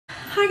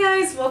Hi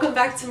guys, welcome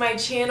back to my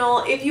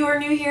channel. If you are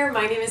new here,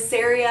 my name is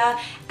Saria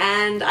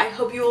and I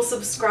hope you will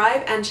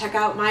subscribe and check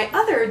out my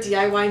other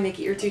DIY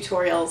Mickey ear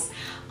tutorials.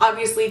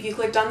 Obviously, if you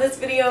clicked on this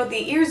video,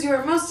 the ears you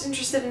are most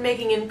interested in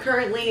making in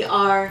currently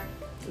are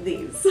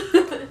these.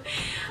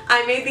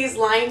 I made these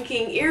Lion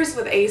King ears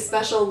with a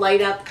special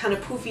light up kind of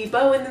poofy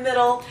bow in the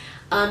middle.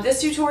 This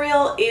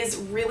tutorial is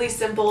really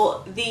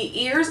simple. The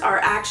ears are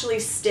actually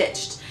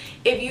stitched.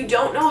 If you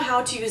don't know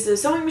how to use the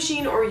sewing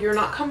machine or you're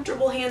not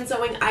comfortable hand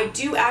sewing, I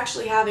do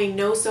actually have a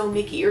no-sew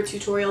Mickey ear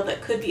tutorial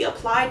that could be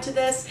applied to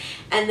this,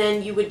 and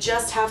then you would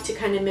just have to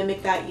kind of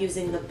mimic that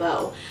using the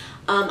bow.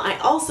 I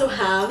also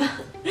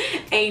have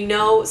a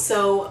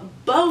no-sew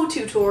bow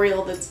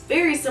tutorial that's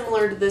very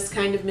similar to this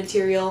kind of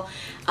material.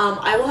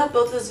 I will have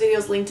both those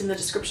videos linked in the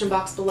description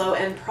box below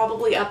and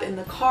probably up in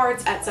the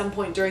cards at some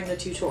point during the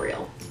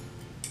tutorial.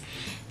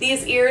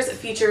 These ears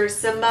feature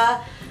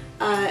Simba,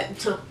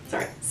 Timon,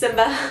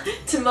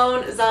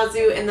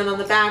 Zazu, and then on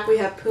the back we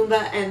have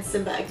Pumbaa and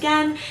Simba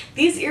again.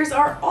 These ears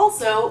are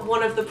also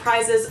one of the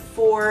prizes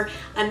for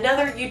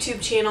another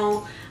YouTube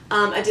channel,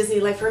 A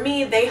Disney Life for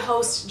Me. They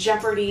host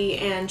Jeopardy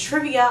and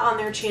trivia on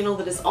their channel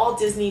that is all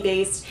Disney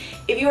based.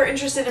 If you are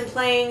interested in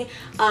playing,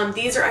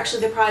 these are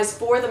actually the prize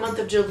for the month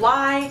of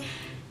July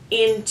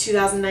in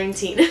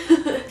 2019.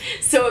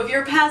 So if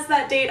you're past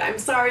that date, I'm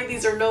sorry,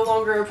 these are no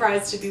longer a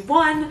prize to be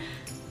won.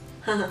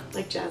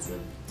 Like Jasmine.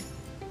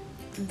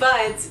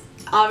 But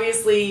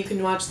obviously you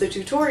can watch the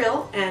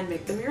tutorial and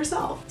make them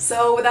yourself.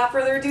 So without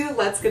further ado,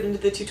 let's get into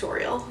the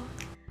tutorial.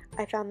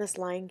 I found this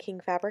Lion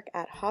King fabric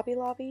at Hobby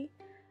Lobby.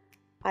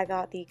 I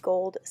got the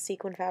gold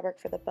sequin fabric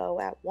for the bow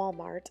at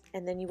Walmart,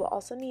 and then you will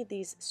also need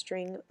these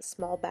string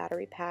small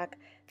battery pack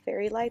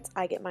fairy lights.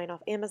 I get mine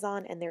off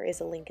Amazon, and there is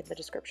a link in the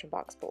description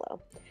box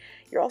below.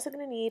 You're also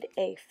going to need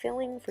a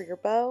filling for your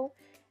bow,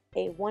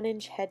 a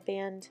 1-inch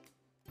headband,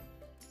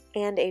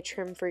 and a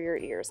trim for your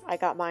ears. I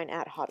got mine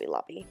at Hobby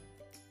Lobby.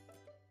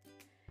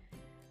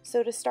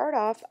 So to start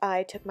off,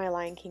 I took my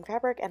Lion King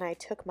fabric and I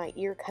took my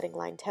ear cutting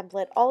line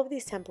template. All of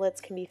these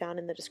templates can be found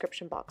in the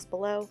description box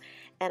below,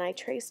 and I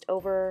traced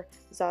over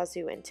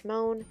Zazu and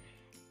Timon,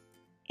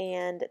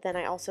 and then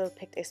I also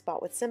picked a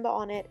spot with Simba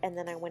on it, and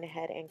then I went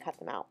ahead and cut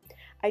them out.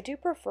 I do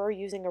prefer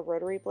using a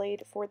rotary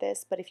blade for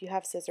this, but if you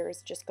have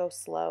scissors, just go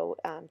slow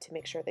to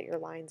make sure that your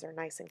lines are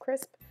nice and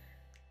crisp.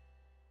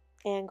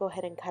 And go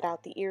ahead and cut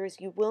out the ears.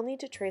 You will need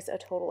to trace a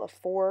total of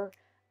 4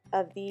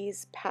 of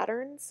these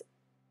patterns,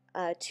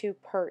 2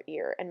 per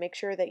ear, and make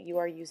sure that you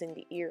are using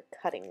the ear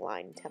cutting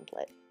line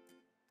template.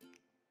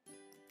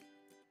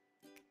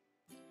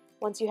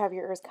 Once you have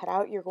your ears cut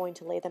out, you're going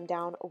to lay them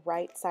down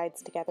right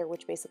sides together,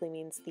 which basically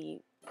means the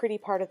pretty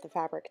part of the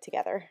fabric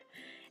together.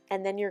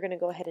 And then you're going to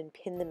go ahead and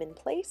pin them in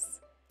place,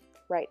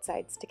 right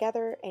sides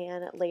together,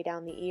 and lay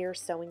down the ear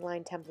sewing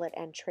line template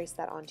and trace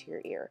that onto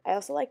your ear. I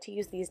also like to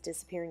use these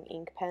disappearing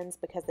ink pens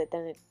because then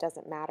it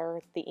doesn't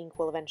matter. The ink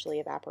will eventually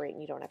evaporate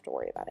and you don't have to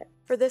worry about it.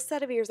 For this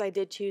set of ears, I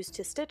did choose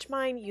to stitch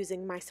mine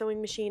using my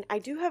sewing machine. I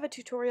do have a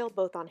tutorial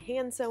both on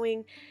hand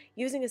sewing,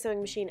 using a sewing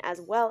machine,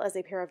 as well as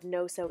a pair of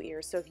no-sew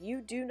ears. So if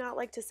you do not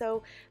like to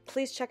sew,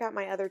 please check out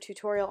my other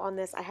tutorial on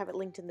this. I have it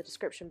linked in the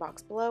description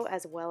box below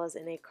as well as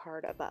in a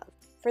card above.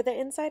 For the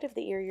inside of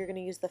the ear, you're going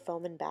to use the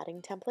foam and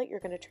batting template. You're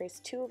going to trace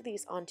 2 of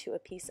these onto a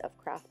piece of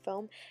craft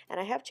foam, and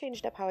I have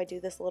changed up how I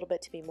do this a little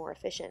bit to be more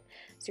efficient.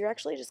 So you're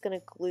actually just going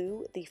to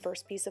glue the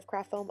first piece of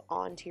craft foam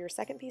onto your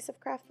second piece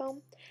of craft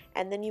foam,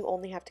 and then you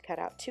only have to cut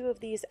out 2 of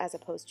these as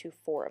opposed to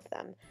 4 of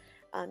them.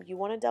 You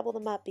want to double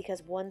them up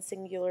because one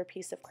singular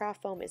piece of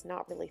craft foam is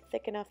not really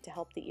thick enough to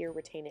help the ear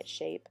retain its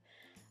shape,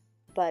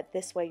 but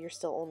this way you're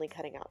still only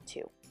cutting out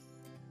 2.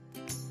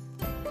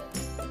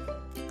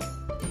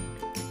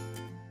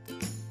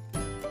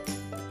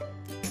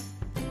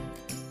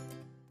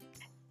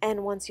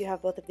 And once you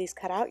have both of these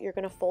cut out, you're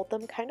going to fold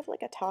them kind of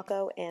like a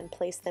taco and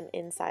place them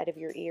inside of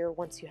your ear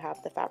once you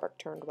have the fabric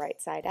turned right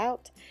side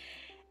out.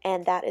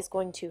 And that is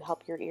going to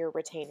help your ear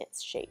retain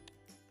its shape.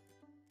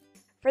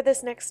 For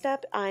this next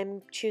step,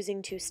 I'm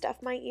choosing to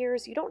stuff my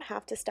ears. You don't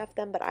have to stuff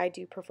them, but I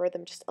do prefer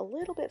them just a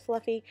little bit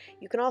fluffy.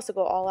 You can also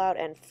go all out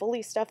and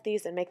fully stuff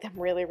these and make them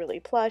really, really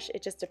plush.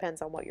 It just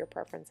depends on what your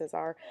preferences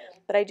are.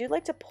 But I do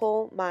like to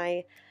pull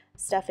my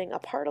stuffing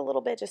apart a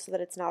little bit just so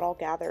that it's not all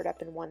gathered up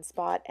in one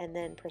spot, and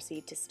then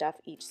proceed to stuff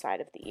each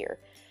side of the ear.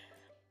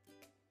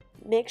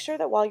 Make sure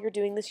that while you're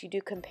doing this, you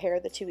do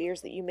compare the 2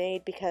 ears that you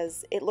made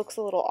because it looks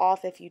a little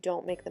off if you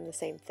don't make them the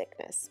same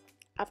thickness.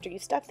 After you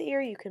stuff the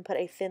ear, you can put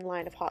a thin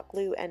line of hot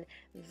glue and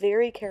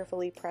very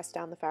carefully press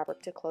down the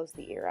fabric to close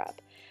the ear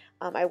up.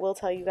 I will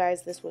tell you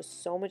guys, this was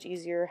so much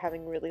easier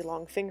having really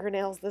long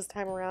fingernails this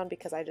time around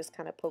because I just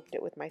kind of poked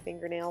it with my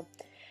fingernail.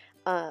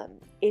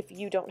 If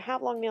you don't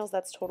have long nails,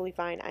 that's totally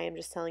fine. I am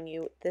just telling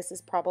you, this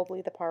is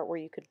probably the part where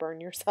you could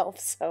burn yourself,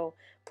 so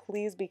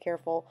please be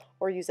careful,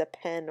 or use a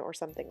pen or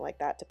something like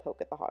that to poke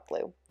at the hot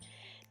glue.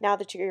 Now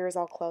that your ear is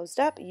all closed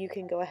up, you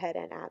can go ahead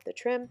and add the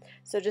trim.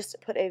 So just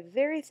put a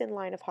very thin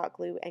line of hot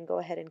glue and go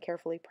ahead and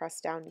carefully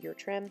press down your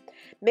trim.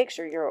 Make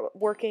sure you're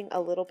working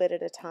a little bit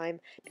at a time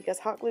because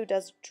hot glue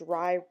does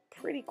dry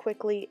pretty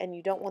quickly and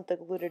you don't want the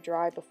glue to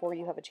dry before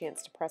you have a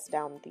chance to press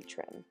down the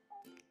trim.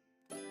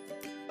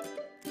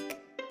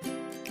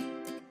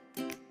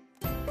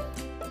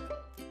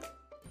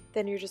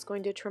 Then you're just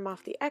going to trim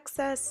off the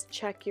excess,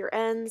 check your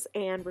ends,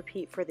 and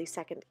repeat for the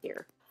second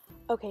ear.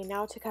 Okay,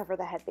 now to cover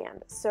the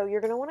headband. So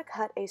you're going to want to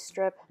cut a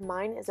strip.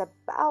 Mine is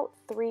about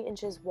 3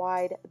 inches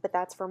wide, but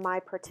that's for my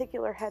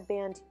particular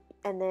headband.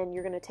 And then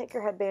you're going to take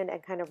your headband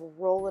and kind of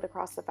roll it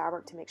across the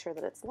fabric to make sure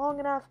that it's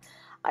long enough.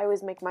 I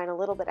always make mine a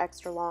little bit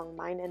extra long.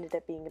 Mine ended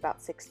up being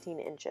about 16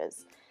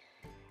 inches.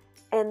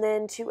 And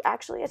then to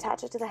actually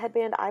attach it to the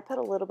headband, I put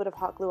a little bit of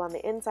hot glue on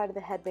the inside of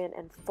the headband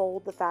and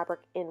fold the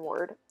fabric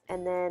inward.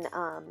 And then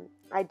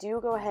I do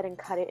go ahead and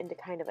cut it into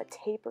kind of a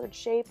tapered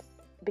shape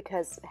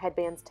because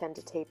headbands tend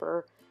to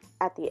taper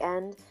at the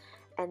end.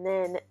 And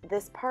then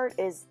this part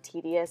is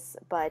tedious,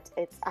 but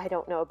I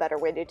don't know a better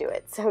way to do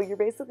it. So you're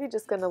basically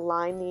just going to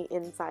line the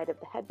inside of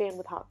the headband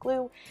with hot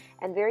glue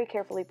and very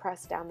carefully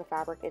press down the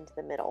fabric into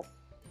the middle.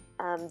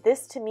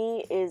 This to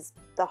me is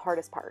the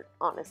hardest part,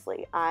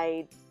 honestly.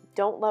 I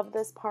don't love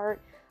this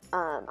part.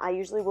 I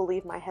usually will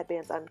leave my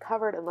headbands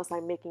uncovered unless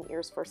I'm making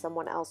ears for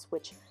someone else,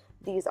 which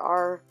these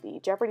are the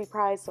Jeopardy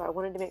prize, so I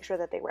wanted to make sure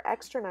that they were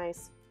extra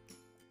nice.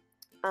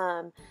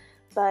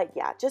 But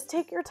yeah, just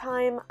take your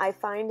time. I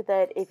find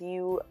that if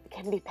you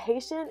can be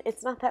patient,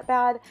 it's not that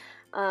bad,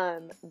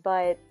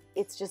 but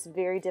it's just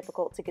very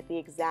difficult to get the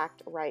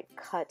exact right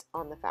cut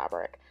on the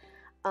fabric.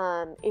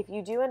 If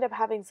you do end up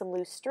having some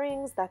loose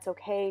strings, that's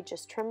okay.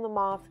 Just trim them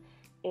off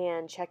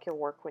and check your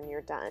work when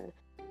you're done.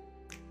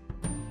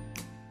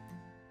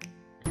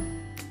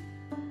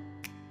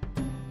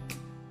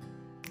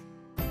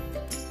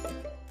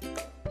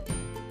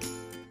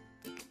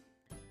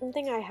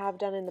 Something I have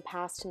done in the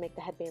past to make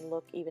the headband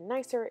look even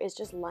nicer is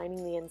just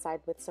lining the inside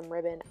with some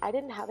ribbon. I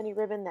didn't have any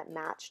ribbon that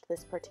matched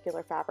this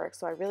particular fabric,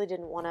 so I really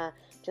didn't want to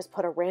just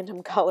put a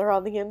random color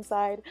on the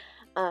inside,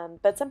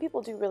 but some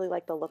people do really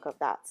like the look of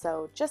that,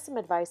 so just some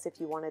advice if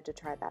you wanted to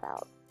try that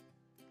out.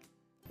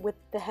 With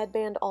the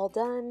headband all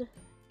done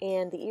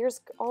and the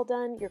ears all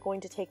done, you're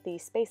going to take the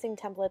spacing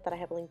template that I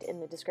have linked in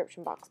the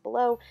description box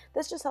below.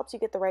 This just helps you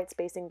get the right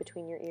spacing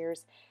between your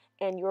ears,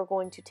 and you're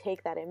going to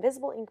take that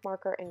invisible ink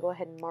marker and go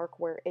ahead and mark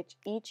where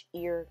each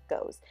ear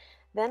goes.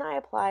 Then I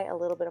apply a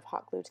little bit of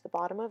hot glue to the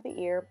bottom of the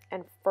ear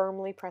and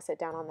firmly press it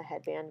down on the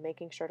headband,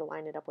 making sure to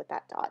line it up with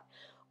that dot.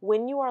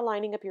 When you are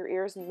lining up your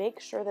ears,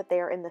 make sure that they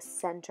are in the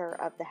center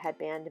of the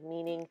headband,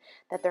 meaning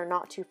that they're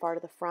not too far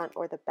to the front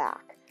or the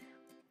back.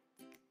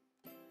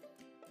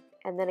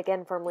 And then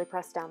again, firmly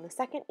press down the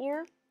second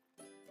ear,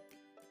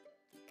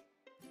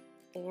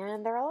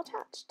 and they're all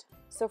attached.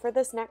 So for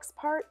this next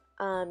part,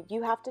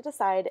 you have to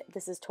decide,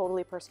 this is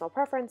totally personal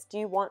preference, do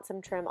you want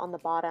some trim on the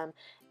bottom?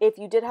 If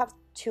you did have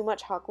too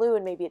much hot glue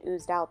and maybe it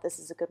oozed out, this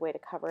is a good way to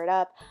cover it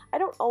up. I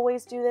don't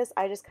always do this,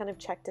 I just kind of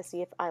check to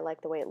see if I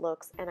like the way it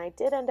looks, and I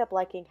did end up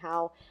liking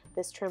how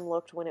this trim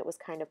looked when it was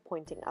kind of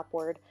pointing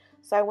upward.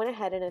 So I went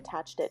ahead and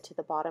attached it to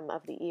the bottom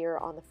of the ear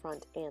on the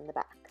front and the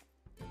back.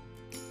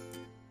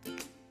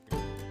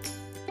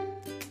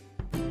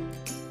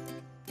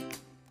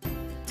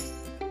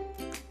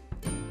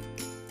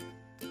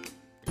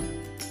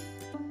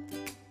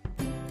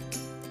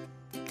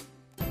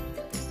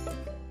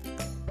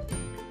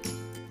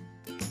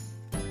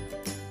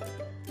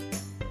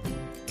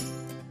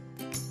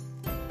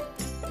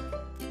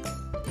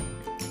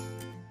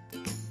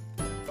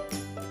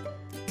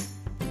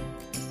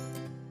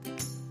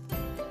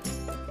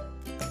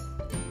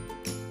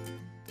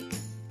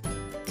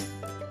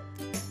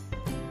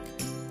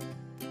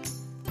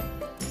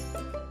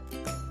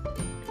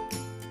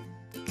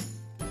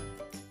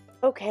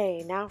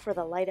 Okay, now for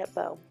the light up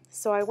bow.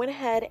 So I went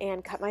ahead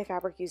and cut my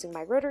fabric using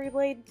my rotary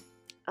blade.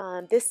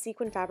 This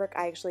sequin fabric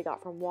I actually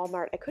got from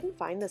Walmart. I couldn't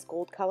find this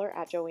gold color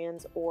at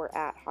Joann's or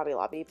at Hobby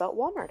Lobby, but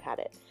Walmart had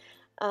it.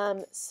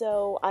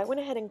 So I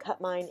went ahead and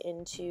cut mine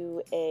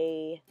into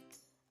a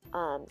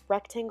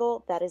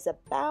rectangle that is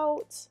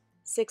about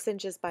 6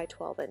 inches by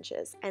 12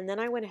 inches. And then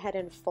I went ahead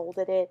and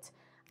folded it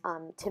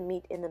to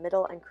meet in the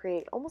middle and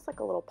create almost like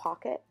a little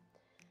pocket.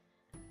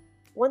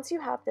 Once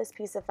you have this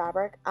piece of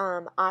fabric,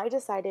 I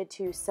decided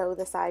to sew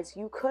the sides.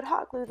 You could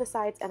hot glue the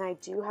sides, and I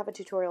do have a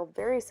tutorial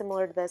very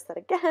similar to this that,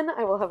 again,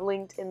 I will have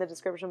linked in the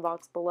description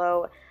box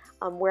below,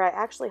 where I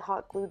actually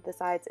hot glued the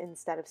sides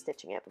instead of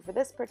stitching it. But for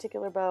this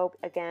particular bow,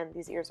 again,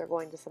 these ears are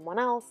going to someone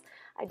else,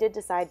 I did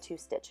decide to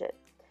stitch it.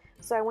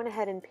 So I went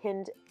ahead and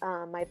pinned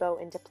my bow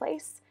into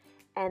place,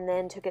 and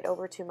then took it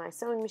over to my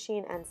sewing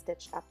machine and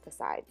stitched up the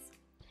sides.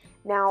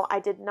 Now, I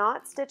did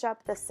not stitch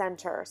up the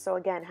center, so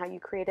again, how you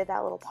created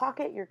that little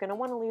pocket, you're going to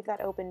want to leave that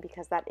open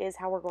because that is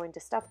how we're going to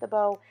stuff the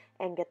bow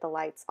and get the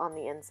lights on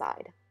the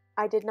inside.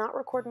 I did not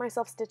record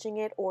myself stitching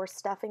it or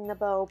stuffing the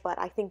bow, but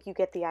I think you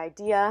get the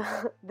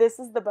idea. This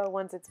is the bow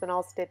once it's been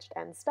all stitched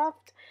and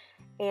stuffed.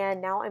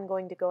 And now I'm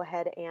going to go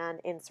ahead and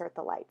insert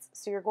the lights.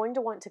 So you're going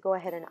to want to go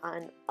ahead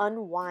and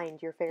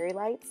unwind your fairy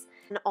lights.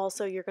 And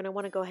also you're going to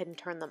want to go ahead and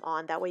turn them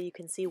on. That way you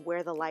can see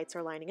where the lights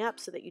are lining up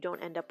so that you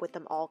don't end up with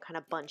them all kind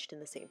of bunched in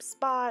the same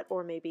spot,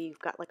 or maybe you've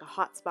got like a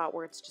hot spot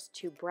where it's just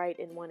too bright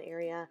in one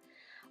area.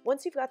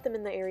 Once you've got them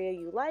in the area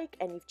you like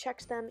and you've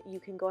checked them,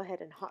 you can go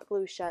ahead and hot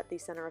glue shut the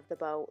center of the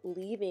bow,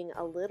 leaving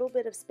a little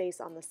bit of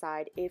space on the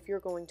side if you're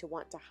going to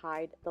want to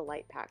hide the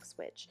light pack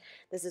switch.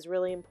 This is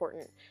really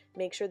important.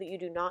 Make sure that you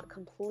do not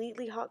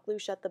completely hot glue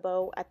shut the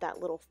bow at that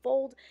little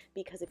fold,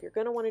 because if you're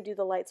going to want to do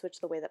the light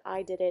switch the way that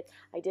I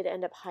did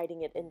end up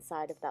hiding it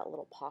inside of that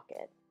little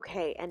pocket.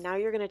 Okay, and now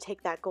you're going to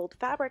take that gold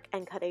fabric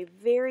and cut a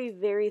very,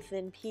 very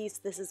thin piece.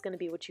 This is going to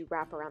be what you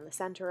wrap around the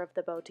center of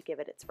the bow to give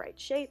it its right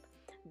shape.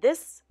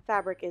 This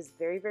fabric is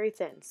very, very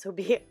thin, so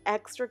be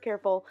extra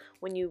careful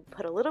when you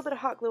put a little bit of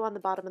hot glue on the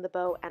bottom of the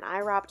bow, and I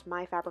wrapped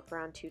my fabric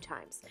around 2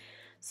 times.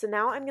 So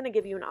now I'm going to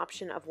give you an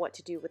option of what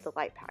to do with the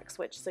light pack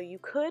switch. So you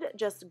could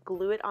just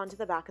glue it onto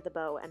the back of the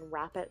bow and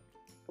wrap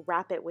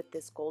it with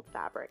this gold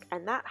fabric,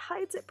 and that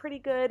hides it pretty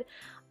good.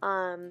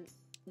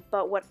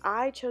 But what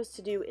I chose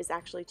to do is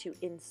actually to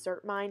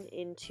insert mine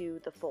into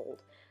the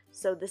fold.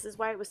 So this is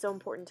why it was so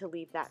important to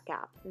leave that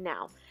gap.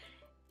 Now,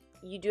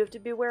 you do have to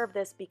be aware of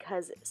this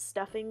because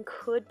stuffing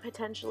could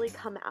potentially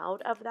come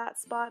out of that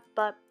spot,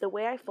 but the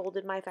way I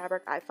folded my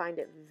fabric, I find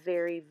it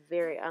very,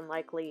 very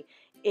unlikely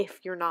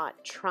if you're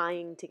not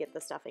trying to get the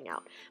stuffing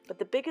out. But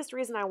the biggest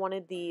reason I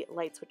wanted the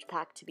light switch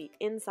pack to be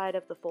inside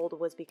of the fold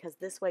was because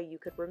this way you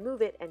could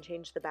remove it and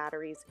change the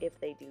batteries if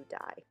they do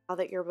die. Now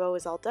that your bow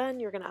is all done,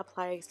 you're going to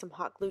apply some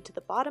hot glue to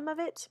the bottom of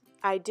it.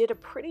 I did a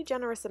pretty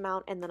generous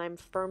amount, and then I'm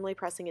firmly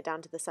pressing it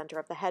down to the center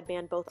of the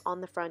headband, both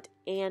on the front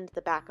and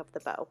the back of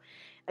the bow.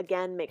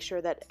 Again, make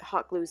sure that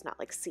hot glue is not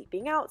like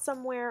seeping out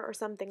somewhere or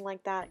something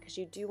like that, because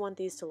you do want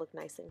these to look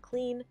nice and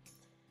clean.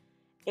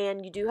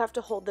 And you do have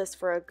to hold this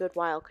for a good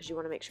while because you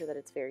want to make sure that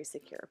it's very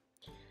secure.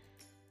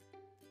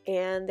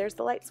 And there's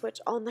the light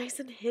switch all nice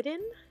and hidden.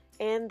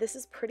 And this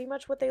is pretty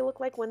much what they look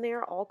like when they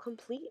are all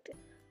complete.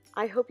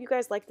 I hope you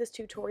guys liked this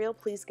tutorial.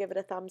 Please give it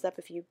a thumbs up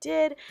if you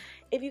did.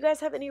 If you guys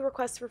have any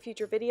requests for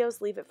future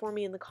videos, leave it for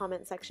me in the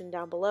comment section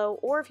down below.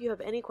 Or if you have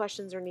any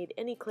questions or need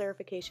any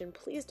clarification,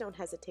 please don't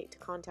hesitate to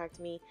contact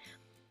me.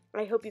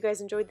 I hope you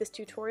guys enjoyed this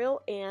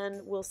tutorial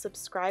and will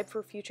subscribe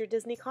for future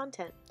Disney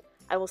content.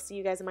 I will see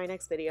you guys in my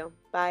next video.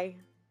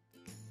 Bye.